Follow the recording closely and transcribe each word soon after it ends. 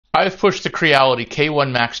I've pushed the Creality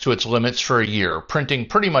K1 Max to its limits for a year, printing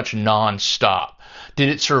pretty much non-stop. Did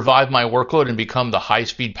it survive my workload and become the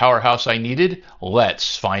high-speed powerhouse I needed?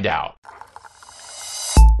 Let's find out.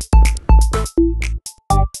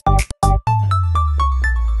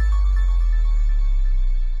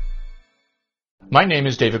 My name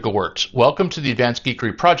is David Gewirtz. Welcome to the Advanced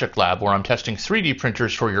Geekery Project Lab, where I'm testing 3D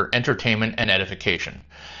printers for your entertainment and edification.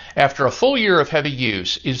 After a full year of heavy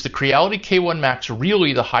use, is the Creality K1 Max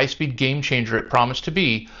really the high-speed game changer it promised to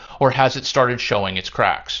be, or has it started showing its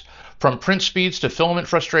cracks? From print speeds to filament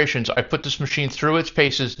frustrations, I put this machine through its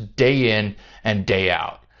paces day in and day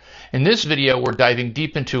out. In this video, we're diving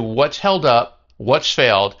deep into what's held up, what's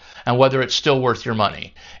failed, and whether it's still worth your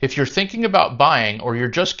money. If you're thinking about buying or you're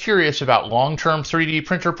just curious about long-term 3D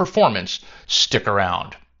printer performance, stick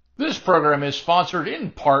around. This program is sponsored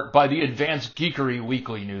in part by the Advanced Geekery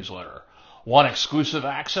Weekly newsletter. Want exclusive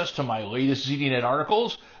access to my latest ZDNet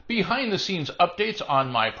articles, behind-the-scenes updates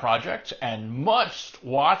on my projects, and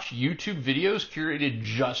must-watch YouTube videos curated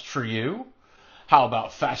just for you? How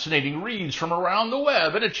about fascinating reads from around the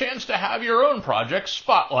web and a chance to have your own project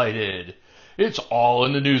spotlighted? It's all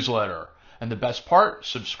in the newsletter. And the best part,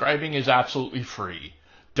 subscribing is absolutely free.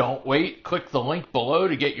 Don't wait, click the link below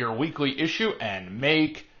to get your weekly issue and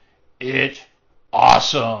make it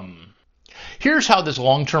awesome. Here's how this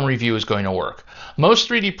long-term review is going to work. Most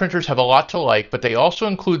 3D printers have a lot to like, but they also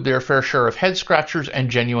include their fair share of head scratchers and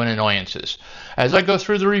genuine annoyances. As I go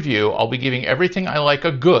through the review, I'll be giving everything I like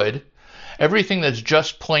a good, everything that's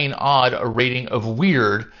just plain odd a rating of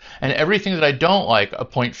weird, and everything that I don't like a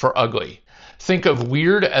point for ugly. Think of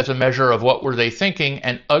weird as a measure of what were they thinking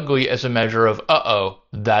and ugly as a measure of uh-oh,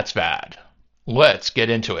 that's bad. Let's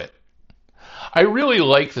get into it. I really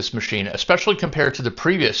like this machine, especially compared to the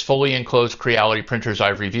previous fully enclosed Creality printers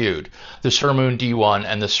I've reviewed, the Surmoon D1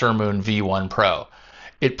 and the Surmoon V1 Pro.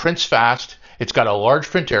 It prints fast, it's got a large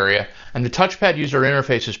print area, and the touchpad user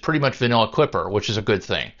interface is pretty much vanilla Clipper, which is a good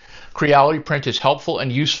thing. Creality print is helpful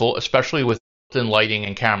and useful, especially with built-in lighting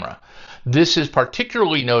and camera. This is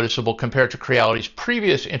particularly noticeable compared to Creality's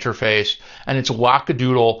previous interface and its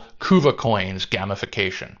wackadoodle Kuva coins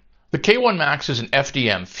gamification. The K1 Max is an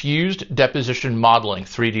FDM, Fused Deposition Modeling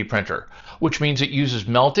 3D printer, which means it uses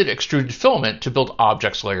melted extruded filament to build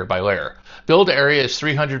objects layer by layer. Build area is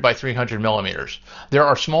 300 by 300 millimeters. There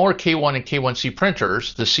are smaller K1 and K1C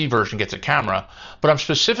printers, the C version gets a camera, but I'm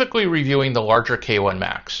specifically reviewing the larger K1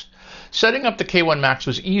 Max. Setting up the K1 Max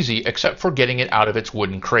was easy except for getting it out of its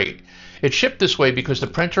wooden crate. It shipped this way because the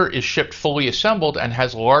printer is shipped fully assembled and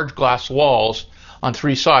has large glass walls on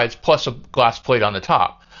three sides plus a glass plate on the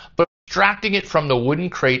top. But extracting it from the wooden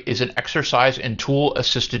crate is an exercise in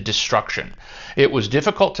tool-assisted destruction. It was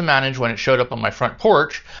difficult to manage when it showed up on my front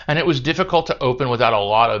porch, and it was difficult to open without a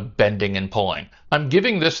lot of bending and pulling. I'm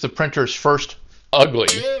giving this the printer's first ugly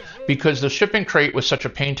because the shipping crate was such a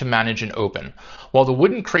pain to manage and open. While the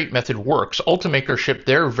wooden crate method works, Ultimaker shipped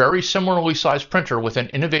their very similarly sized printer with an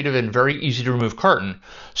innovative and very easy to remove carton,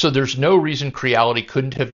 so there's no reason Creality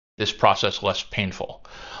couldn't have made this process less painful.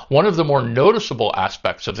 One of the more noticeable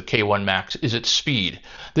aspects of the K1 Max is its speed.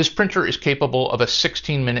 This printer is capable of a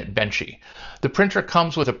 16-minute Benchy. The printer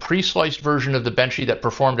comes with a pre-sliced version of the Benchy that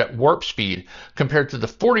performed at warp speed compared to the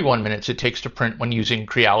 41 minutes it takes to print when using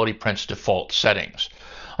Creality Print's default settings.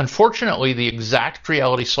 Unfortunately, the exact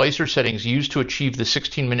Creality slicer settings used to achieve the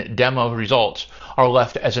 16-minute demo results are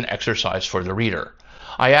left as an exercise for the reader.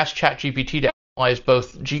 I asked ChatGPT to analyze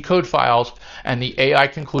both G-code files, and the AI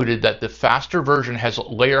concluded that the faster version has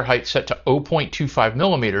layer height set to 0.25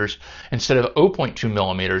 millimeters instead of 0.2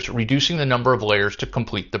 millimeters, reducing the number of layers to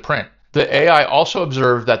complete the print. The AI also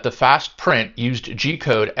observed that the fast print used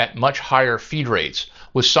G-code at much higher feed rates,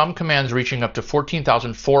 with some commands reaching up to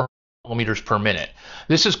 14,400 millimeters per minute.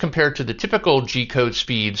 This is compared to the typical G-code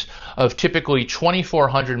speeds of typically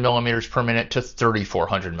 2,400 millimeters per minute to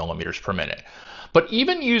 3,400 millimeters per minute. But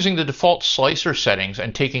even using the default slicer settings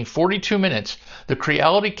and taking 42 minutes, the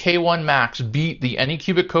Creality K1 Max beat the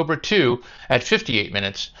Anycubic Cobra 2 at 58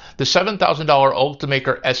 minutes, the $7,000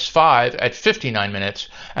 Ultimaker S5 at 59 minutes,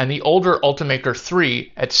 and the older Ultimaker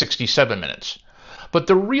 3 at 67 minutes. But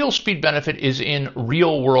the real speed benefit is in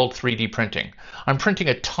real-world 3D printing. I'm printing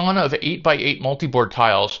a ton of 8x8 multi-board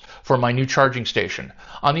tiles for my new charging station.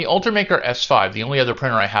 On the Ultimaker S5, the only other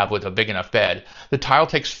printer I have with a big enough bed, the tile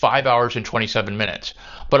takes 5 hours and 27 minutes.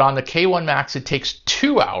 But on the K1 Max, it takes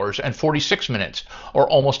 2 hours and 46 minutes, or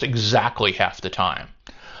almost exactly half the time.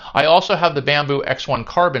 I also have the Bamboo X1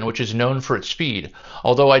 Carbon, which is known for its speed.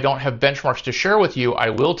 Although I don't have benchmarks to share with you, I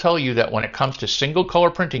will tell you that when it comes to single color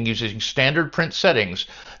printing using standard print settings,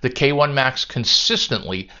 the K1 Max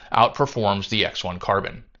consistently outperforms the X1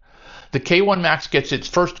 Carbon. The K1 Max gets its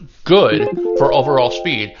first good for overall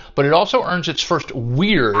speed, but it also earns its first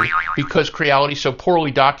weird because Creality so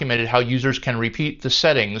poorly documented how users can repeat the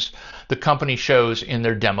settings the company shows in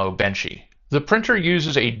their demo benchy. The printer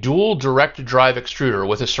uses a dual direct drive extruder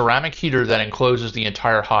with a ceramic heater that encloses the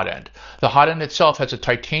entire hot end. The hot end itself has a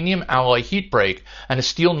titanium alloy heat break and a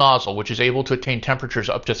steel nozzle which is able to attain temperatures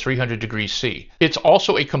up to 300 degrees C. It's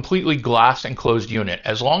also a completely glass enclosed unit.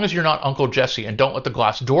 As long as you're not Uncle Jesse and don't let the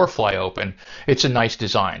glass door fly open, it's a nice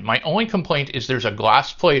design. My only complaint is there's a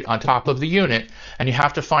glass plate on top of the unit and you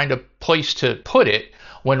have to find a place to put it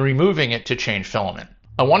when removing it to change filament.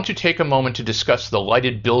 I want to take a moment to discuss the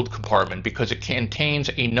lighted build compartment because it contains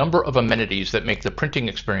a number of amenities that make the printing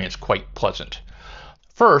experience quite pleasant.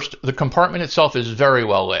 First, the compartment itself is very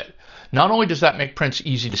well lit. Not only does that make prints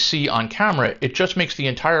easy to see on camera, it just makes the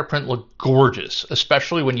entire print look gorgeous,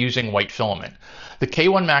 especially when using white filament. The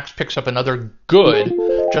K1 Max picks up another good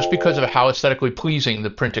just because of how aesthetically pleasing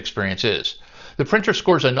the print experience is. The printer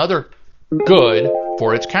scores another good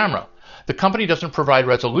for its camera. The company doesn't provide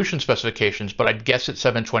resolution specifications, but I'd guess it's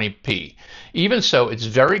 720p. Even so, it's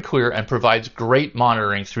very clear and provides great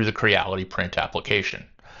monitoring through the Creality print application.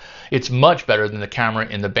 It's much better than the camera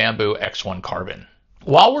in the Bamboo X1 Carbon.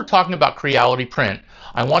 While we're talking about Creality print,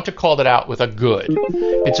 I want to call that out with a good.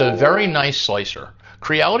 It's a very nice slicer.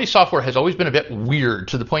 Creality software has always been a bit weird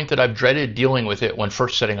to the point that I've dreaded dealing with it when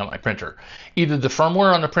first setting up my printer. Either the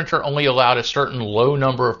firmware on the printer only allowed a certain low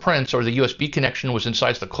number of prints, or the USB connection was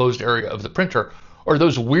inside the closed area of the printer, or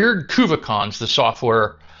those weird cuvicons the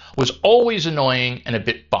software was always annoying and a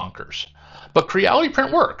bit bonkers. But Creality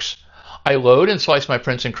print works. I load and slice my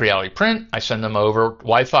prints in Creality Print, I send them over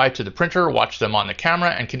Wi-Fi to the printer, watch them on the camera,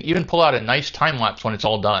 and can even pull out a nice time lapse when it's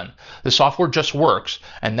all done. The software just works,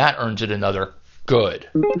 and that earns it another good.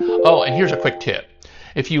 Oh, and here's a quick tip.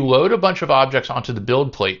 If you load a bunch of objects onto the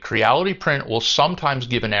build plate, Creality Print will sometimes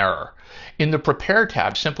give an error. In the Prepare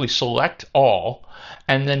tab, simply select All,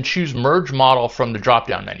 and then choose Merge Model from the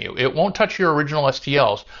drop-down menu. It won't touch your original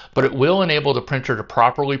STLs, but it will enable the printer to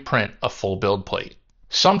properly print a full build plate.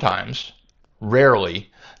 Sometimes,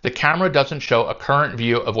 rarely, the camera doesn't show a current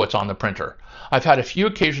view of what's on the printer. I've had a few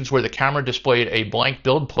occasions where the camera displayed a blank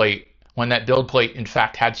build plate when that build plate in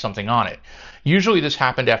fact had something on it. Usually this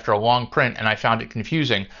happened after a long print and I found it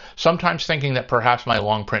confusing, sometimes thinking that perhaps my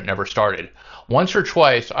long print never started. Once or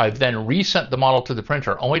twice I've then resent the model to the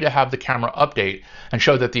printer only to have the camera update and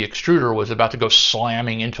show that the extruder was about to go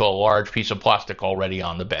slamming into a large piece of plastic already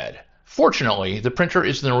on the bed. Fortunately, the printer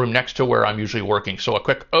is in the room next to where I'm usually working, so a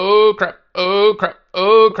quick "oh crap, oh crap,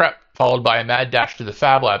 oh crap," followed by a mad dash to the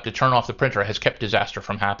Fab Lab to turn off the printer has kept disaster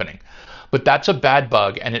from happening. But that's a bad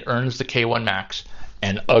bug, and it earns the K1 Max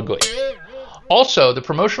an ugly. Also, the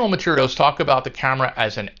promotional materials talk about the camera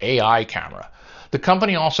as an AI camera. The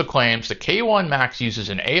company also claims the K1 Max uses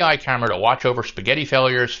an AI camera to watch over spaghetti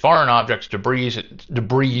failures, foreign objects, debris,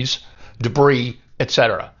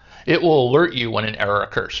 etc. It will alert you when an error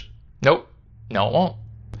occurs. Nope, no it won't.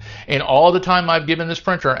 In all the time I've given this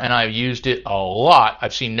printer, and I've used it a lot,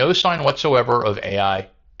 I've seen no sign whatsoever of AI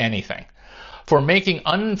anything. For making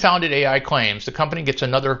unfounded AI claims, the company gets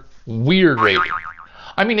another weird rating.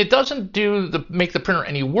 I mean, it doesn't make the printer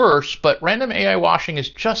any worse, but random AI washing is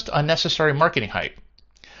just unnecessary marketing hype.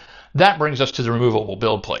 That brings us to the removable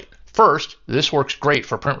build plate. First, this works great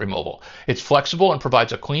for print removal. It's flexible and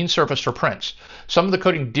provides a clean surface for prints. Some of the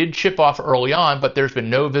coating did chip off early on, but there's been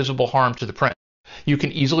no visible harm to the print. You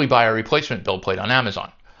can easily buy a replacement build plate on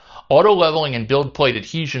Amazon. Auto leveling and build plate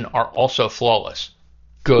adhesion are also flawless.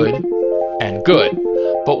 Good and good.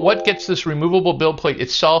 But what gets this removable build plate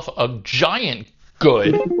itself a giant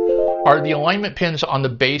good are the alignment pins on the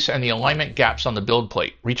base and the alignment gaps on the build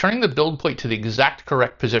plate. Returning the build plate to the exact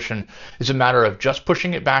correct position is a matter of just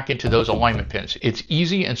pushing it back into those alignment pins. It's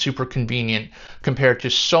easy and super convenient compared to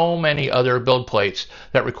so many other build plates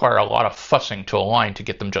that require a lot of fussing to align to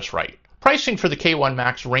get them just right. Pricing for the K1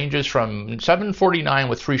 Max ranges from $749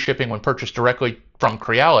 with free shipping when purchased directly from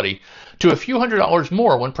Creality to a few $100s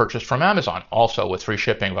more when purchased from Amazon, also with free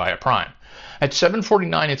shipping via Prime. At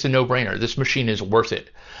 $749, it's a no-brainer. This machine is worth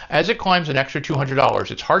it. As it climbs an extra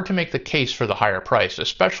 $200, it's hard to make the case for the higher price,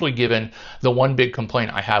 especially given the one big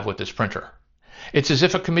complaint I have with this printer. It's as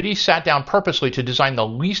if a committee sat down purposely to design the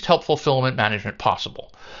least helpful filament management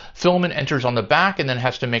possible. Filament enters on the back and then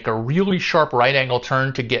has to make a really sharp right angle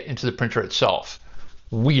turn to get into the printer itself.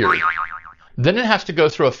 Weird. Then it has to go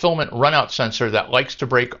through a filament runout sensor that likes to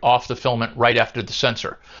break off the filament right after the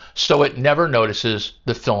sensor, so it never notices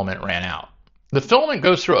the filament ran out. The filament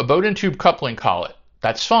goes through a Bowden tube coupling collet.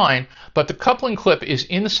 That's fine, but the coupling clip is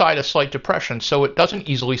inside a slight depression, so it doesn't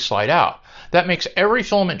easily slide out. That makes every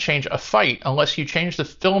filament change a fight unless you change the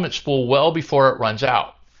filament spool well before it runs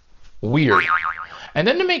out. Weird. And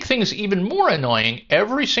then to make things even more annoying,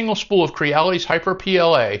 every single spool of Creality's Hyper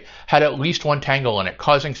PLA had at least one tangle in it,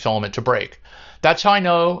 causing filament to break. That's how I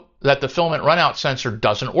know that the filament runout sensor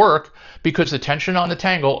doesn't work, because the tension on the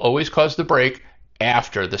tangle always caused the break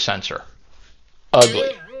after the sensor.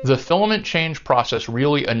 Ugly. The filament change process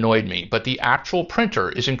really annoyed me, but the actual printer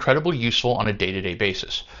is incredibly useful on a day-to-day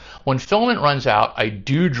basis. When filament runs out, I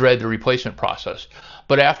do dread the replacement process,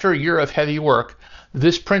 but after a year of heavy work,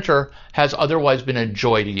 this printer has otherwise been a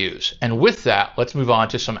joy to use. And with that, let's move on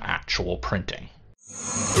to some actual printing.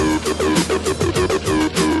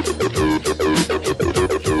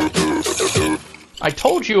 I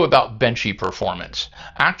told you about benchy performance.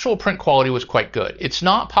 Actual print quality was quite good. It's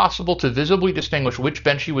not possible to visibly distinguish which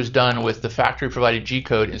benchy was done with the factory-provided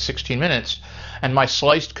G-code in 16 minutes and my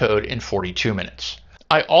sliced code in 42 minutes.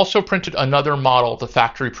 I also printed another model the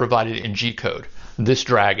factory provided in G-code, this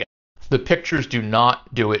dragon. The pictures do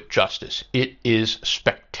not do it justice. It is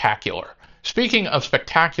spectacular. Speaking of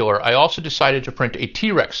spectacular, I also decided to print a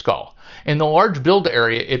T-Rex skull. In the large build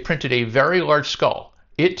area, it printed a very large skull.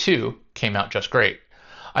 It too came out just great.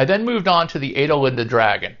 I then moved on to the Adelinda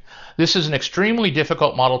dragon. This is an extremely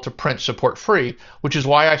difficult model to print support-free, which is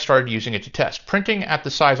why I started using it to test. Printing at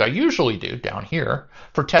the size I usually do, down here,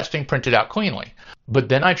 for testing printed out cleanly. But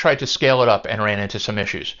then I tried to scale it up and ran into some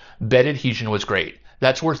issues. Bed adhesion was great.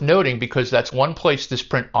 That's worth noting because that's one place this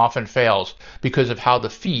print often fails because of how the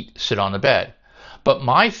feet sit on the bed. But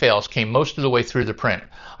my fails came most of the way through the print.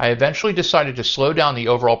 I eventually decided to slow down the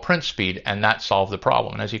overall print speed, and that solved the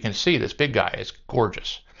problem. And as you can see, this big guy is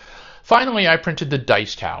gorgeous. Finally, I printed the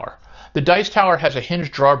dice tower. The dice tower has a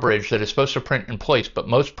hinged drawbridge that is supposed to print in place, but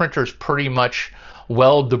most printers pretty much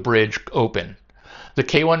weld the bridge open. The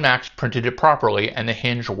K1 Max printed it properly, and the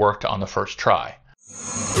hinge worked on the first try.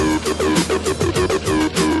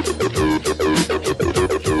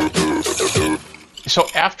 So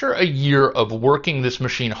after a year of working this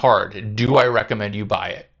machine hard, do I recommend you buy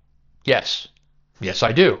it? Yes. Yes,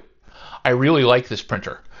 I do. I really like this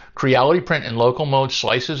printer. Creality Print in local mode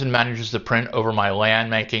slices and manages the print over my LAN,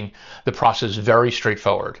 making the process very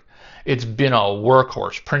straightforward. It's been a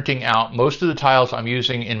workhorse, printing out most of the tiles I'm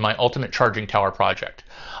using in my ultimate charging tower project.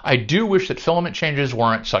 I do wish that filament changes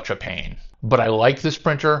weren't such a pain. But I like this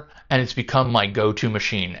printer, and it's become my go-to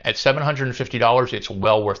machine. At $750, it's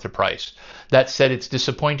well worth the price. That said, it's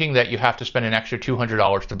disappointing that you have to spend an extra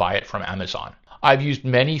 $200 to buy it from Amazon. I've used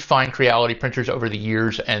many fine Creality printers over the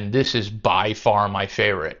years, and this is by far my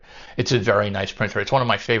favorite. It's a very nice printer. It's one of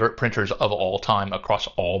my favorite printers of all time across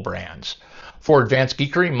all brands. For Advanced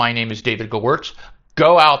Geekery, my name is David Gewirtz.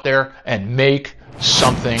 Go out there and make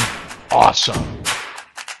something awesome.